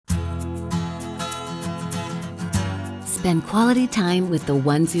spend quality time with the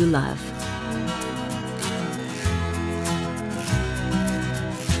ones you love.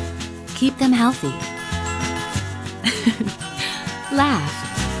 Keep them healthy. Laugh.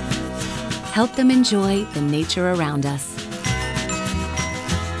 Help them enjoy the nature around us.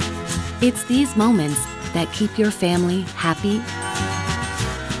 It's these moments that keep your family happy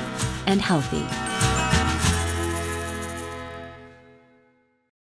and healthy.